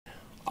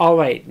All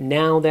right,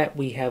 now that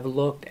we have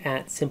looked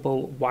at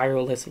simple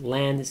wireless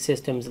LAN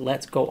systems,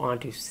 let's go on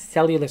to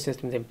cellular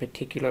systems. In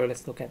particular,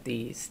 let's look at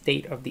the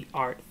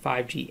state-of-the-art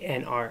 5G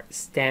NR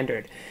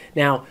standard.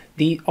 Now,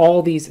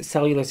 all these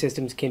cellular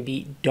systems can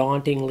be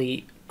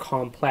dauntingly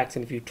complex,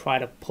 and if you try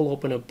to pull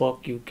open a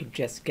book, you could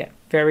just get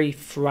very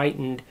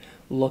frightened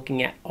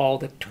looking at all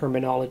the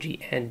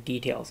terminology and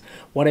details.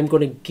 What I'm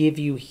going to give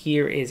you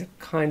here is a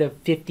kind of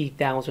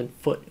 50,000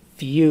 foot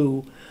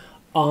view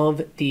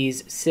of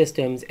these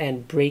systems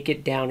and break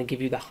it down and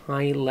give you the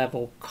high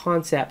level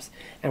concepts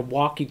and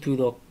walk you through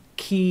the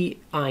key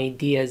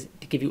ideas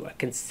to give you a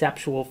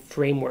conceptual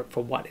framework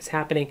for what is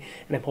happening.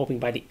 And I'm hoping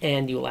by the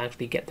end you'll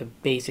actually get the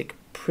basic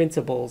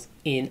principles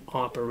in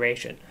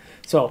operation.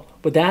 So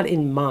with that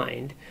in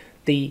mind,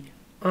 the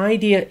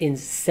idea in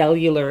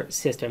cellular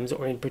systems,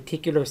 or in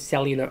particular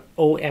cellular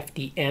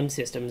OFDM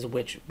systems,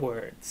 which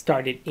were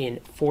started in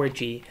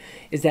 4G,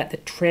 is that the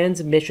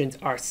transmissions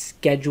are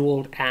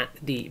scheduled at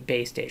the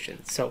base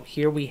station. So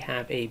here we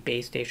have a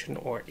base station,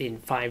 or in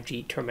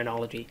 5G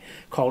terminology,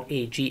 called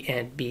a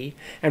GNB.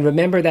 And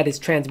remember that it's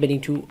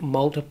transmitting to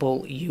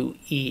multiple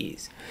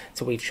UEs.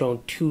 So we've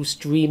shown two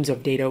streams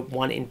of data,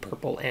 one in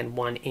purple and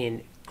one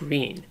in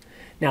green.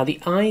 Now,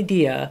 the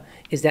idea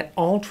is that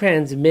all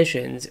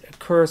transmissions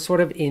occur sort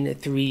of in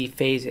three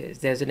phases.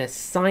 There's an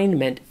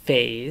assignment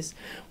phase,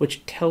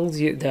 which tells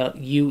you the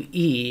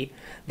UE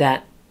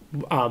that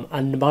a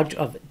bunch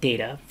of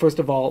data. First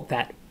of all,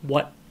 that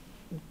what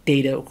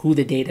data, who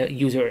the data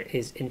user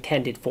is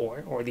intended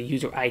for, or the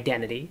user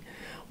identity,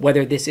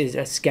 whether this is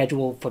a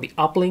schedule for the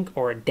uplink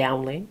or a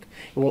downlink.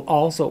 It will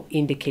also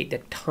indicate the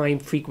time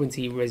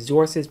frequency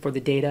resources for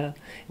the data.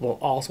 It will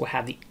also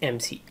have the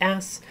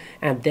MCS,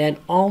 and then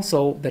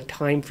also the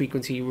time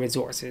frequency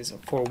resources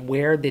for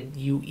where the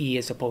UE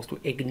is supposed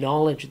to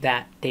acknowledge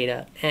that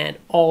data, and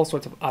all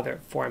sorts of other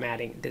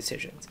formatting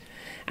decisions.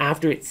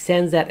 After it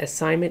sends that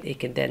assignment, it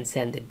can then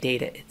send the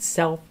data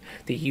itself.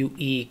 The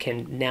UE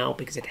can now,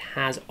 because it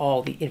has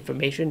all the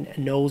information,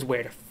 knows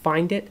where to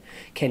find it,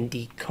 can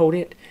decode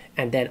it,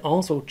 and then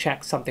also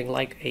check something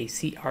like a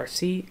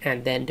CRC,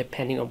 and then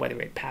depending on whether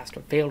it passed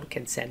or failed,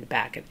 can send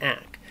back an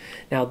ACK.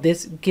 Now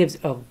this gives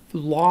a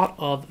lot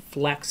of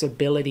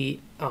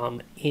flexibility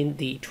in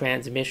the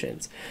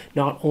transmissions.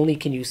 Not only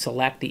can you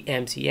select the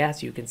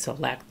MCS, you can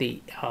select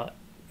the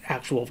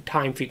actual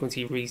time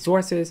frequency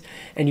resources,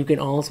 and you can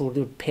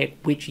also pick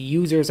which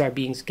users are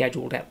being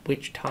scheduled at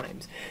which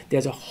times.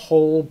 There's a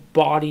whole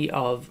body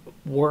of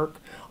work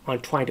on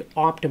trying to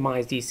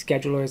optimize these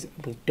schedulers.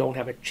 We don't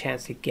have a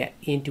chance to get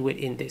into it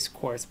in this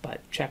course,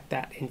 but check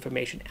that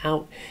information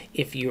out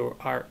if you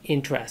are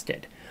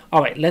interested.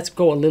 All right, let's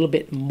go a little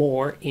bit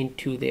more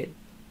into the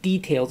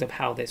details of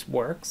how this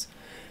works.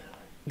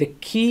 The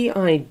key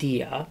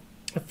idea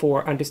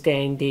for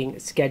understanding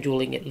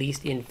scheduling, at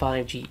least in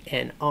 5G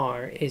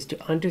NR, is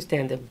to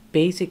understand the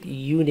basic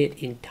unit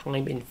in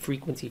time and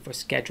frequency for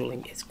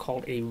scheduling. It's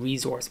called a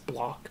resource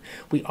block.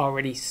 We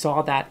already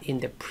saw that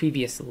in the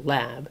previous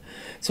lab.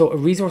 So a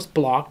resource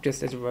block,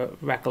 just as a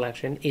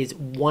recollection, is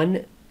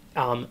one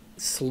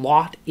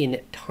slot in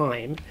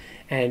time,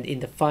 and in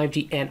the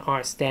 5G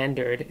NR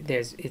standard,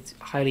 it's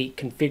highly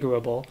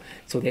configurable,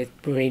 so that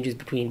ranges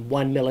between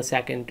 1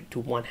 millisecond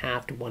to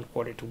 1/2 to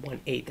 1/4 to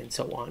 1/8 and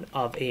so on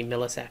of a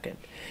millisecond.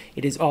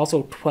 It is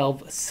also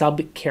 12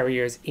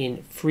 subcarriers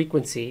in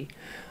frequency,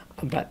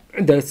 but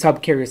the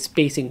subcarrier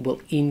spacing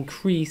will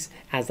increase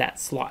as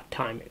that slot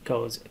time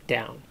goes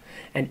down.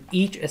 And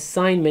each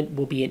assignment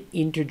will be an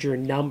integer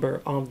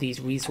number of these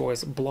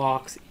resource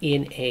blocks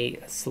in a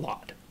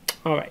slot.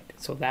 All right,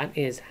 so that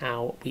is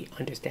how we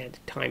understand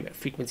time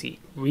frequency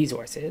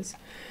resources.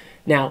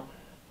 Now,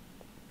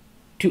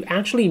 to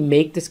actually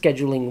make the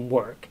scheduling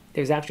work,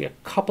 there's actually a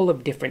couple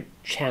of different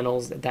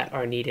channels that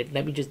are needed.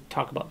 Let me just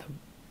talk about the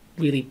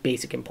really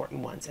basic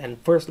important ones. And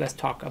first, let's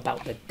talk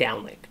about the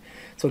downlink.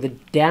 So the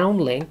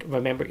downlink,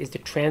 remember, is the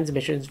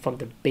transmissions from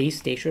the base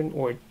station,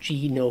 or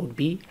G node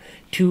B,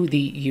 to the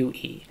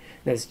UE.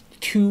 There's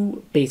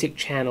two basic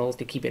channels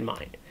to keep in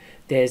mind.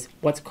 There's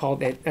what's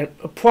called, a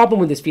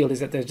problem with this field is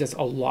that there's just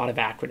a lot of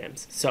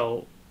acronyms.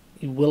 So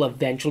you will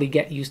eventually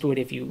get used to it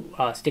if you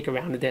stick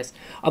around to this.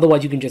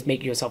 Otherwise, you can just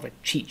make yourself a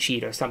cheat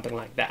sheet or something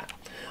like that.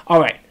 All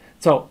right,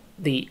 so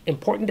the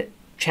important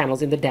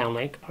channels in the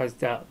downlink are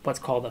what's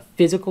called the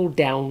physical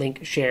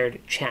downlink shared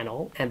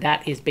channel, and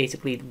that is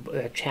basically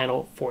the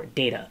channel for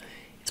data.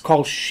 It's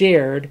called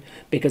shared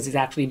because it's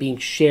actually being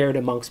shared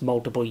amongst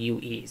multiple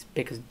UEs,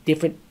 because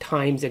different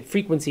times and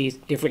frequencies,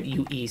 different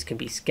UEs can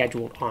be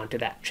scheduled onto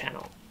that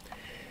channel.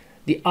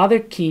 The other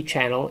key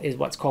channel is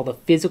what's called the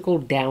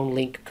physical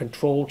downlink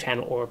control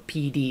channel, or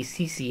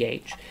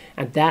PDCCH,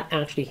 and that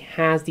actually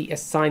has the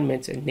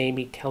assignments, and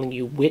namely telling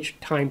you which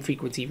time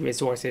frequency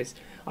resources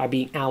are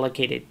being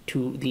allocated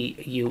to the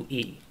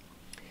UE.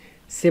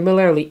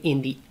 Similarly,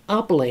 in the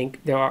uplink,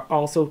 there are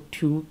also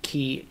two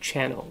key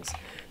channels.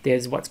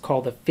 There's what's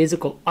called the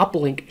physical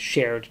uplink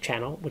shared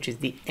channel, which is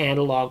the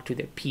analog to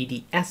the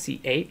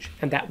PDSCH,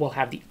 and that will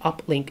have the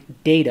uplink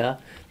data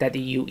that the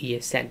UE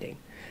is sending.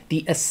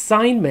 The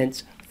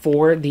assignments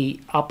for the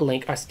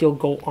uplink still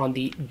go on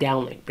the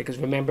downlink, because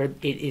remember,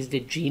 it is the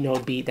G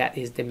node B that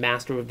is the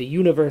master of the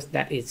universe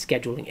that is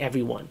scheduling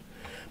everyone.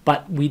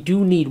 But we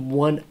do need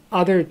one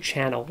other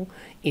channel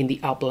in the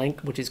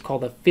uplink, which is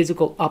called the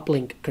physical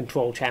uplink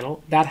control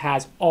channel, that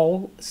has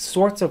all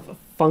sorts of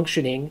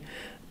functioning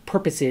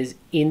purposes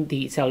in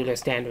the cellular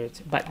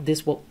standards. But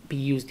this will be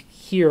used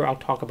here, I'll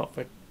talk about,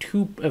 for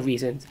two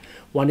reasons.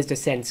 One is to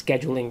send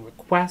scheduling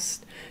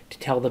requests to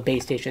tell the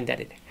base station that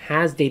it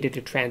has data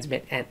to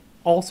transmit, and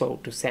also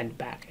to send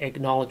back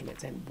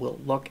acknowledgments, and we'll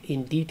look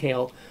in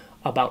detail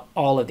about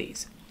all of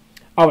these.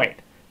 All right,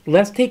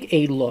 let's take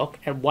a look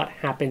at what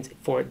happens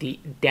for the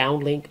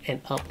downlink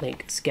and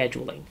uplink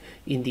scheduling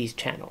in these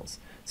channels.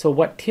 So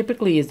what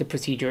typically is the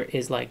procedure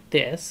is like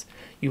this.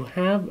 You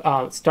have,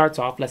 starts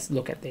off, let's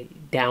look at the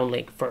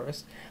downlink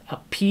first, a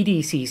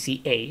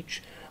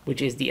PDCCH,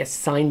 which is the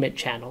assignment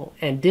channel,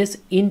 and this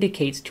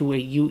indicates to a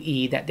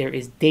UE that there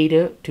is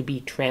data to be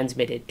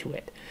transmitted to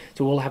it.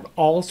 So we'll have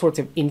all sorts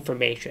of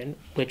information,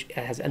 which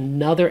has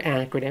another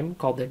acronym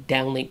called the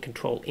downlink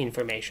control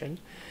information,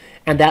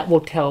 and that will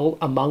tell,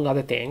 among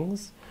other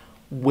things,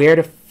 where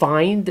to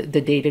find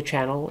the data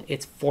channel,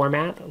 its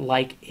format,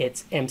 like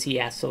its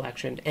MCS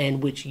selection,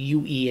 and which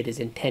UE it is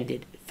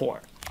intended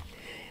for.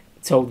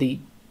 So the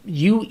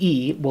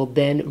UE will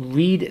then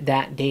read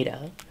that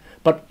data,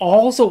 but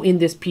also in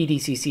this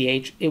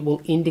PDCCH, it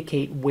will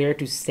indicate where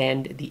to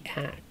send the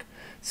ACK.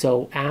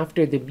 So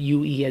after the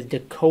UE has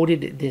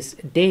decoded this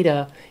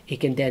data,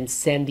 it can then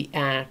send the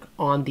ACK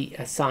on the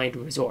assigned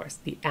resource.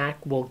 The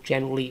ACK will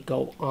generally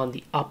go on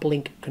the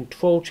uplink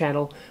control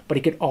channel, but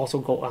it could also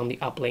go on the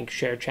uplink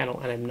share channel,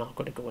 and I'm not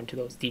going to go into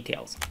those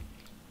details.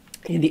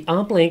 In the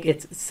uplink,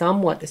 it's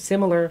somewhat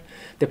similar.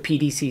 The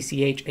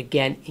PDCCH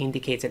again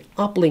indicates an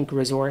uplink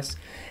resource,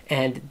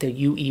 and the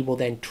UE will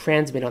then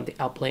transmit on the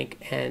uplink,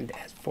 and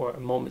as for a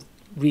moment,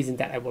 reason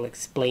that I will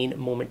explain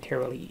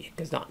momentarily, it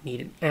does not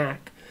need an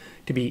ACK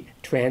to be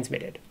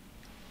transmitted.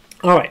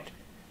 All right,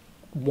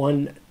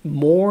 one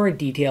more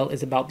detail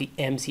is about the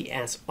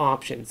MCS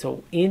option.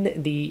 So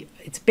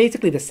it's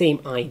basically the same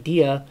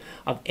idea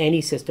of any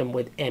system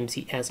with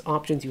MCS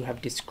options. You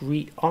have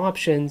discrete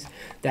options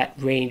that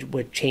range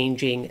with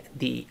changing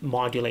the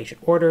modulation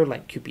order,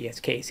 like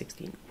QPSK,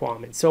 16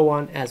 QAM, and so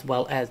on, as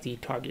well as the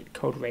target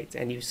code rates.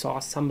 And you saw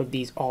some of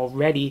these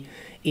already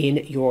in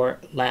your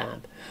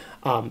lab.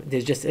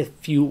 There's just a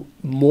few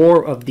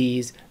more of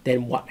these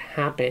than what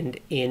happened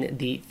in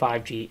the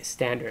 5G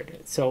standard.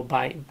 So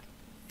by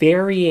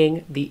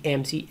varying the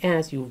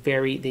MCS, you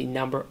vary the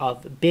number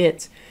of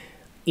bits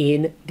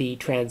in the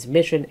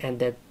transmission, and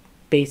the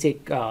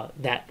basic,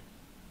 that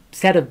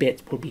set of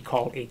bits would be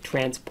called a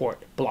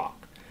transport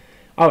block.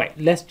 All right,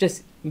 let's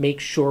just make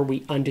sure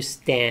we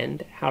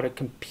understand how to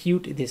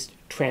compute this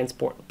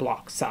transport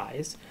block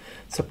size.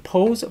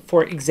 Suppose,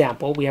 for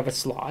example, we have a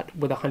slot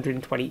with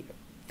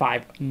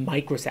 125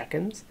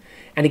 microseconds,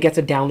 and it gets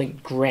a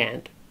downlink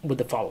grant with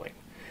the following.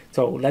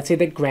 So let's say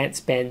the grant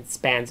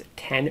spans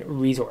 10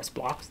 resource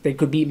blocks. There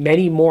could be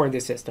many more in the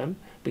system,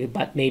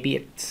 but maybe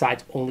it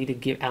decides only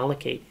to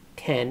allocate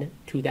 10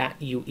 to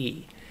that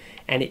UE.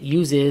 And it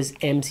uses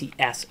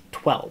MCS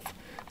 12.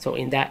 So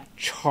in that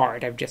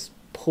chart I've just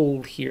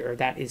pulled here,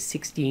 that is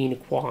 16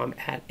 QAM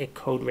at a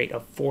code rate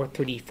of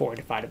 434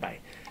 divided by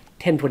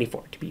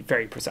 1024 to be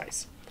very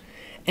precise.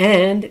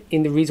 And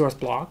in the resource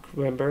block,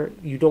 remember,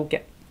 you don't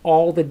get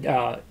all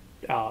the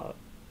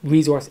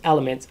resource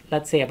elements.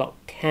 Let's say about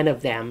 10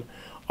 of them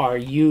are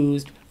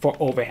used for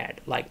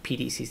overhead, like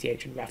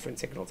PDCCH and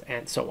reference signals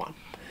and so on.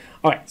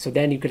 All right, so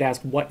then you could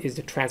ask, what is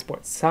the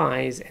transport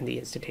size and the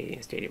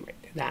instantaneous data rate?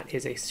 That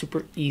is a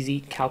super easy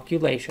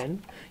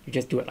calculation. You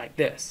just do it like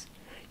this.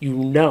 You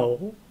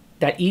know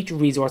that each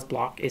resource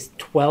block is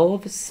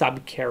 12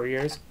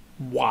 subcarriers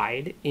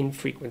wide in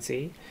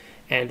frequency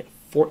and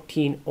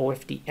 14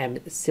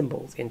 OFDM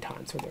symbols in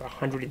time. So there are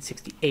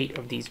 168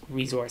 of these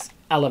resource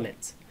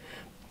elements.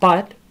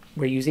 But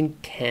we're using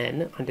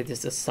 10 under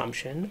this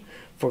assumption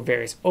for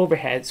various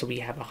overheads, so we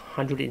have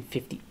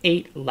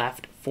 158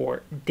 left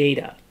for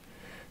data.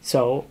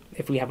 So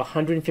if we have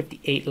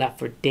 158 left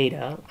for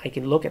data, I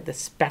can look at the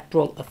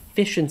spectral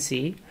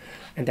efficiency,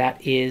 and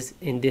that is,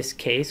 in this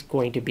case,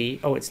 going to be,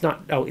 there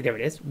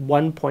it is,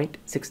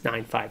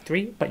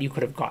 1.6953, but you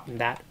could have gotten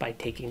that by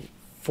taking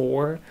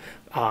fourth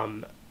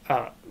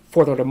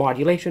order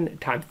modulation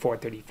times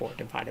 434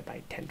 divided by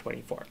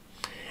 1024.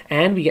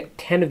 And we get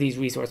 10 of these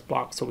resource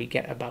blocks, so we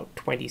get about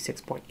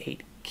 26.8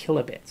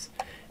 kilobits.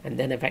 And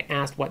then if I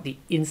asked what the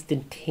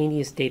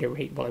instantaneous data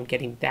rate, well, I'm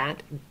getting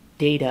that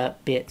data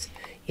bits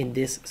in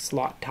this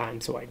slot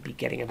time, so I'd be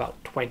getting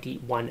about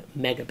 21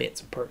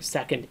 megabits per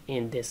second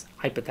in this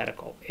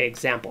hypothetical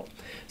example.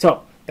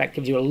 So that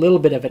gives you a little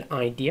bit of an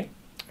idea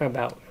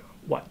about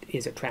what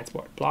is a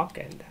transport block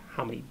and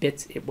how many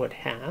bits it would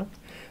have.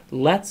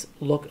 Let's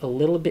look a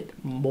little bit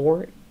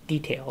more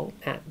detail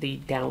at the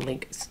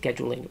downlink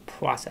scheduling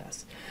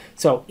process.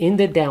 So in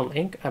the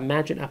downlink,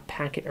 imagine a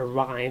packet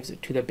arrives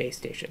to the base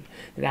station.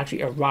 It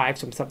actually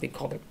arrives from something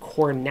called a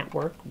core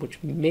network, which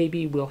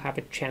maybe we'll have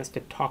a chance to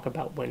talk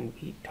about when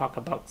we talk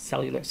about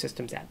cellular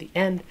systems at the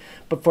end.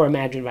 But for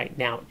imagine right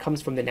now, it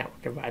comes from the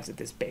network, arrives at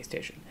this base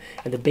station.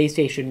 And the base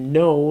station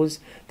knows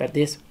that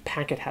this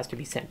packet has to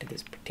be sent to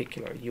this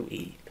particular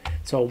UE.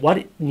 So what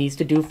it needs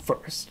to do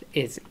first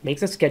is it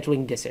makes a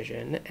scheduling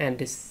decision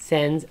and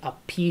sends a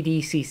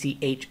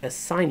PDCCH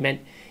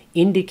assignment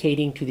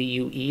indicating to the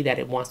UE that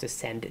it wants to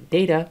send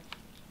data,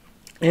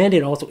 and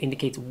it also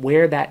indicates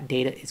where that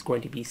data is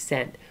going to be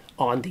sent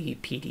on the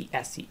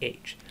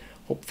PDSCH.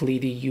 Hopefully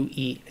the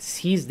UE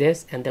sees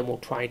this and then will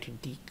try to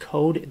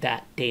decode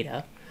that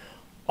data.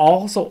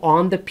 Also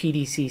on the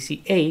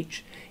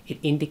PDCCH, it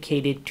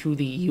indicated to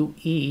the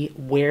UE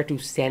where to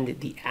send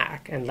the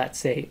ACK, and let's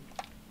say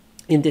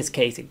in this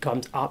case, it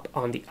comes up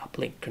on the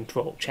uplink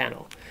control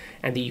channel,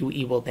 and the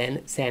UE will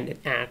then send an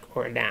ACK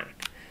or an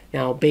ACK.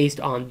 Now, based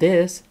on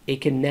this,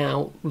 it can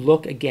now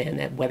look again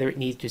at whether it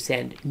needs to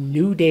send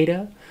new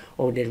data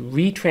or to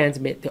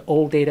retransmit the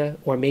old data,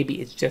 or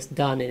maybe it's just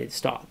done and it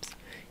stops.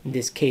 In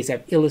this case,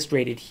 I've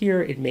illustrated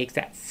here, it makes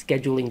that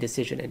scheduling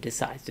decision and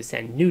decides to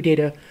send new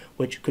data,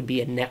 which could be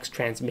a next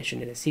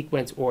transmission in a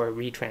sequence or a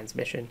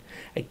retransmission,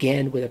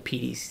 again with a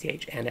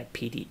PDCH and a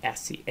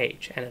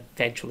PDSCH, and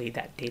eventually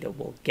that data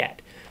will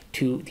get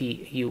to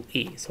the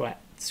UE. So at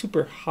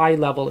super high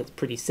level, it's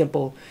pretty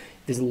simple.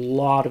 There's a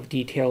lot of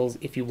details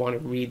if you want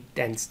to read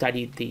and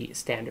study the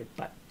standard,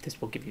 but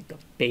this will give you the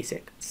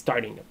basic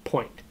starting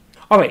point.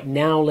 All right,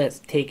 now let's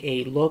take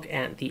a look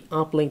at the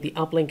uplink. The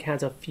uplink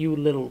has a few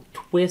little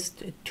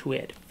twists to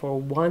it. For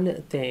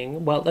one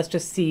thing, well, let's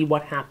just see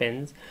what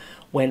happens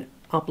when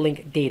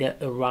uplink data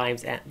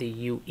arrives at the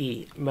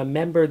UE.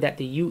 Remember that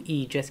the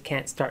UE just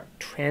can't start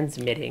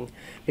transmitting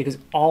because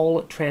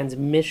all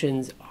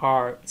transmissions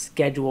are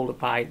scheduled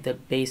by the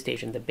base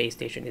station. The base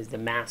station is the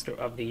master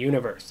of the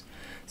universe.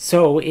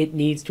 So it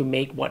needs to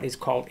make what is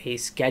called a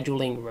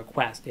scheduling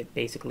request. It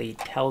basically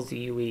tells the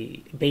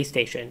UE base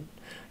station,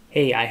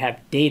 hey, I have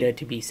data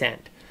to be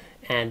sent.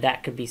 And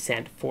that could be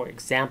sent, for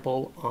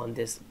example, on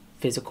this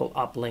physical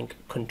uplink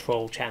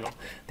control channel.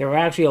 There are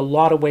actually a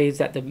lot of ways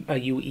that the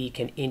UE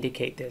can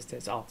indicate this.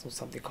 There's also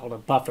something called a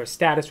buffer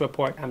status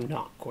report. I'm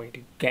not going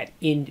to get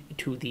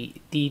into the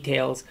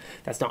details.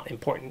 That's not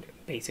important.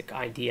 Basic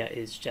idea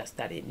is just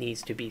that it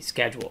needs to be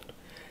scheduled.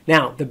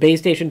 Now, the base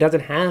station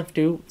doesn't have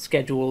to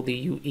schedule the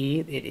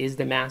UE. It is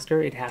the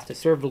master. It has to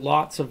serve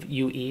lots of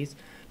UEs,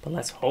 but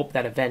let's hope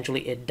that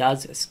eventually it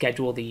does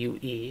schedule the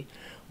UE.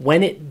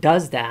 When it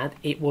does that,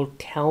 it will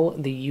tell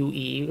the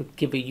UE,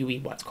 give a UE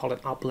what's called an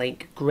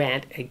uplink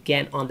grant,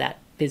 again on that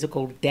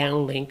physical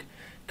downlink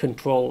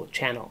control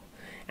channel.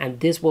 And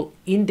this will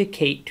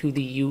indicate to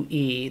the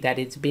UE that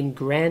it's been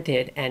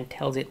granted and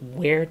tells it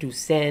where to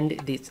send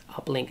this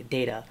uplink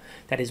data.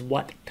 That is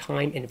what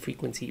time and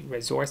frequency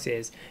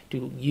resources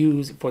to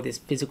use for this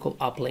physical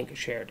uplink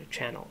shared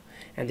channel.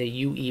 And the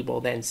UE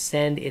will then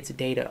send its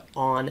data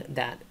on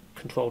that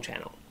control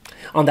channel,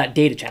 on that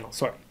data channel,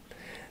 sorry.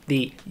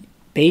 The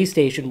base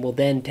station will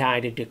then try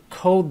to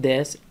decode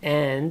this,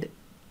 and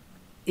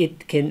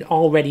it can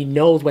already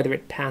knows whether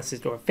it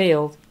passes or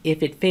fails.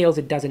 If it fails,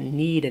 it doesn't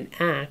need an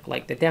ACK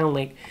like the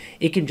downlink.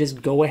 It can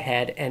just go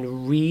ahead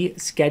and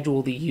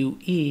reschedule the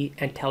UE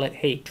and tell it,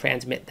 hey,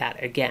 transmit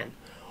that again.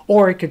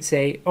 Or it could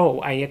say, oh,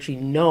 I actually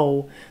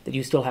know that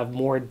you still have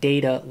more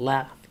data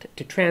left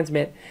to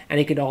transmit,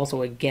 and it could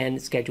also again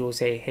schedule,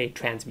 say, hey,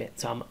 transmit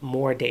some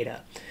more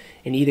data.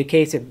 In either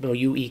case, the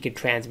UE could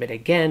transmit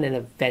again, and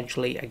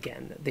eventually,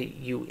 again, the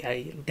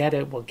UE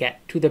data will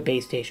get to the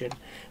base station,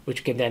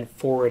 which can then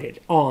forward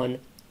it on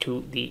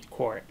to the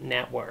core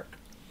network.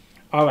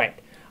 All right,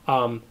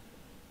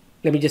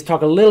 let me just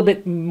talk a little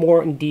bit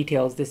more in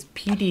details. This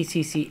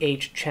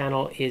PDCCH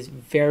channel is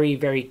very,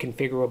 very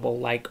configurable,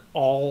 like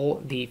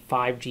all the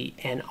 5G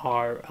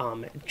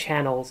NR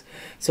channels.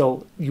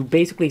 So you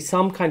basically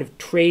some kind of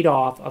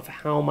trade-off of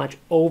how much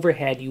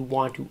overhead you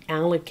want to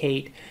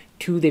allocate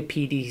to the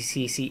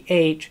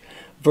PDCCH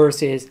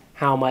versus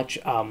how much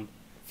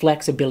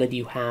flexibility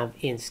you have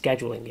in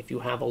scheduling. If you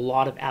have a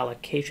lot of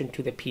allocation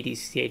to the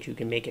PDCCH, you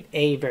can make it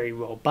A, very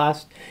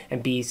robust,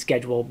 and B,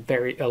 schedule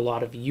a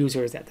lot of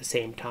users at the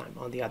same time.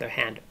 On the other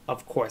hand,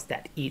 of course,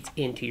 that eats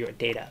into your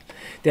data.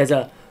 There's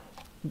a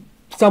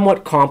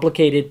somewhat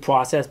complicated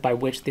process by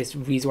which this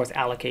resource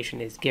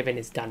allocation is given.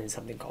 It's done in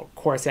something called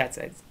core sets.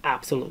 I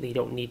absolutely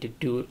don't need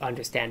to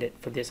understand it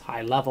for this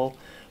high level.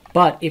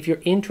 But if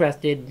you're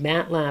interested,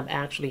 MATLAB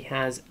actually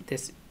has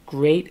this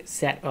great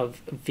set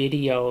of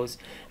videos,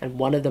 and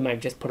one of them I've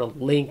just put a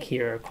link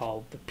here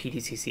called the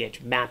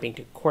PDCCH mapping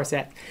to core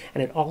sets,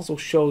 and it also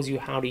shows you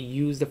how to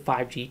use the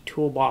 5G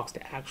toolbox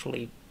to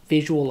actually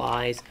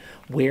visualize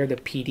where the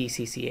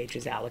PDCCH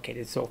is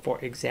allocated. So for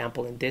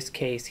example, in this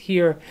case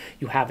here,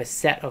 you have a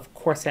set of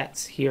core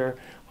sets here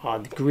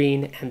on the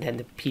green, and then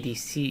the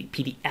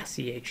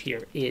PDSCH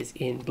here is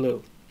in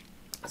blue.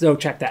 So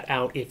check that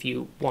out if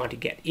you want to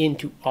get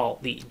into all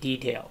the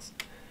details.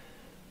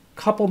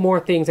 couple more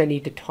things I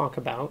need to talk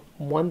about.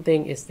 One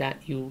thing is that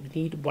you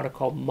need what are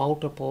called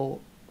multiple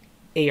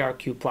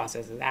ARQ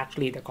processes.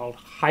 Actually, they're called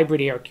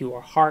hybrid ARQ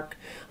or HARQ.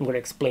 I'm going to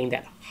explain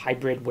that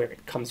hybrid, where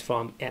it comes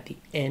from, at the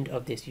end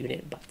of this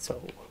unit, but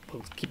so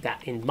we'll keep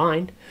that in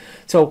mind.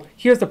 So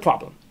here's the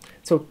problem.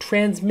 So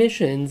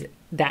transmissions,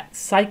 that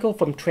cycle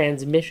from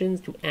transmissions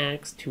to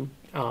ACKs to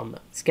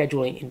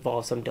scheduling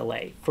involves some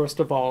delay. First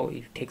of all,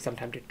 it takes some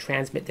time to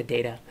transmit the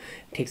data.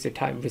 It takes the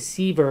time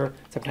receiver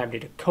some time to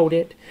decode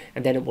it,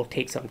 and then it will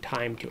take some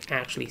time to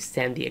actually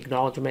send the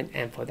acknowledgement,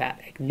 and for that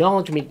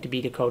acknowledgement to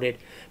be decoded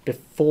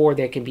before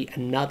there can be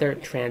another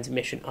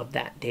transmission of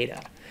that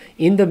data.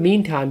 In the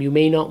meantime, you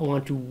may not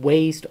want to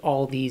waste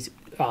all these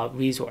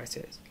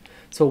resources.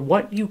 So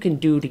what you can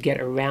do to get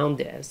around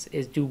this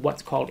is do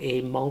what's called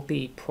a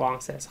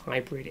multi-process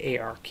hybrid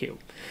ARQ.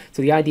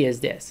 So the idea is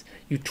this: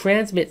 you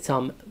transmit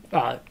some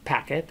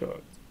packet,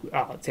 or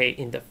let's say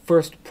in the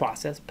first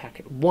process,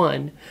 packet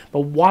 1,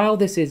 but while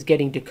this is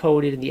getting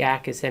decoded and the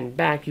ACK is sent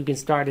back, you can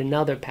start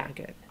another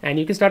packet, and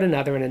you can start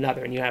another and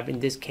another, and you have, in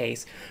this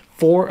case,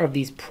 4 of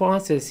these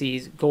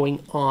processes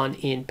going on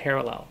in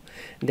parallel.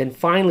 And then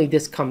finally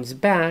this comes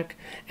back,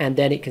 and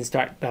then it can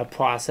start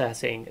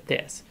processing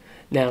this.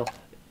 Now,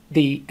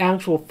 the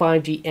actual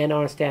 5G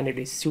NR standard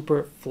is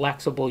super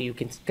flexible. You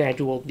can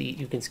schedule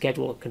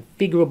a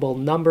configurable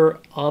number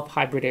of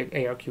hybrid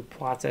ARQ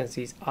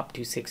processes up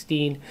to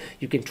 16.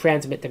 You can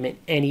transmit them in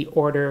any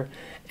order,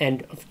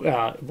 and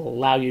it will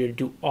allow you to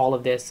do all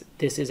of this.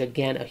 This is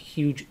again a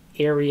huge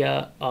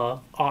area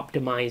of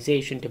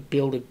optimization to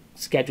build a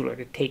scheduler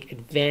to take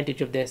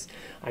advantage of this.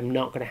 I'm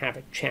not going to have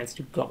a chance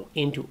to go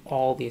into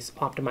all this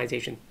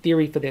optimization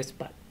theory for this,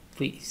 but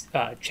please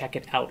check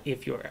it out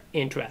if you're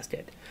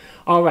interested.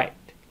 All right,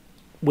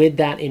 with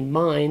that in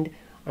mind,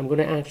 I'm going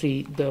to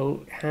actually,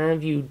 though,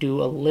 have you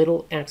do a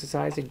little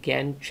exercise.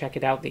 Again, check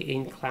it out. The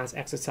in-class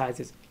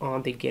exercises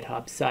on the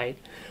GitHub site.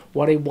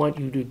 What I want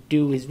you to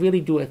do is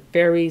really do a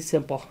very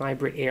simple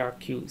hybrid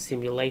ARQ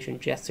simulation,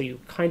 just so you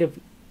kind of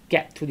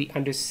get to the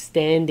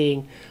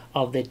understanding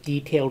of the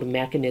detailed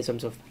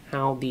mechanisms of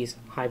how these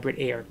hybrid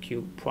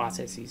ARQ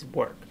processes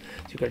work.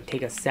 So you're going to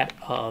take a set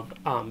of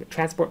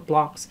transport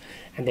blocks,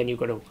 and then you're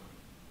going to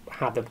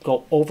have them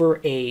go over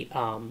a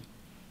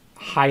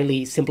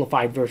highly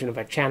simplified version of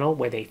a channel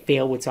where they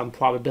fail with some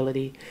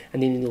probability,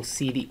 and then you'll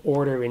see the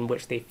order in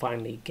which they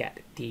finally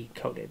get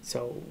decoded.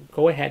 So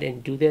go ahead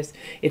and do this.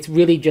 It's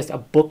really just a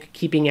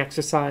bookkeeping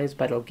exercise,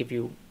 but it'll give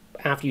you,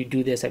 after you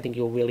do this, I think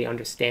you'll really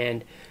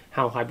understand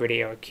how hybrid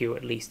ARQ,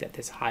 at least at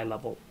this high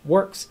level,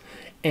 works,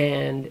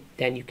 and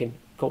then you can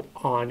go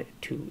on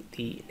to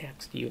the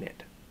next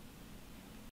unit.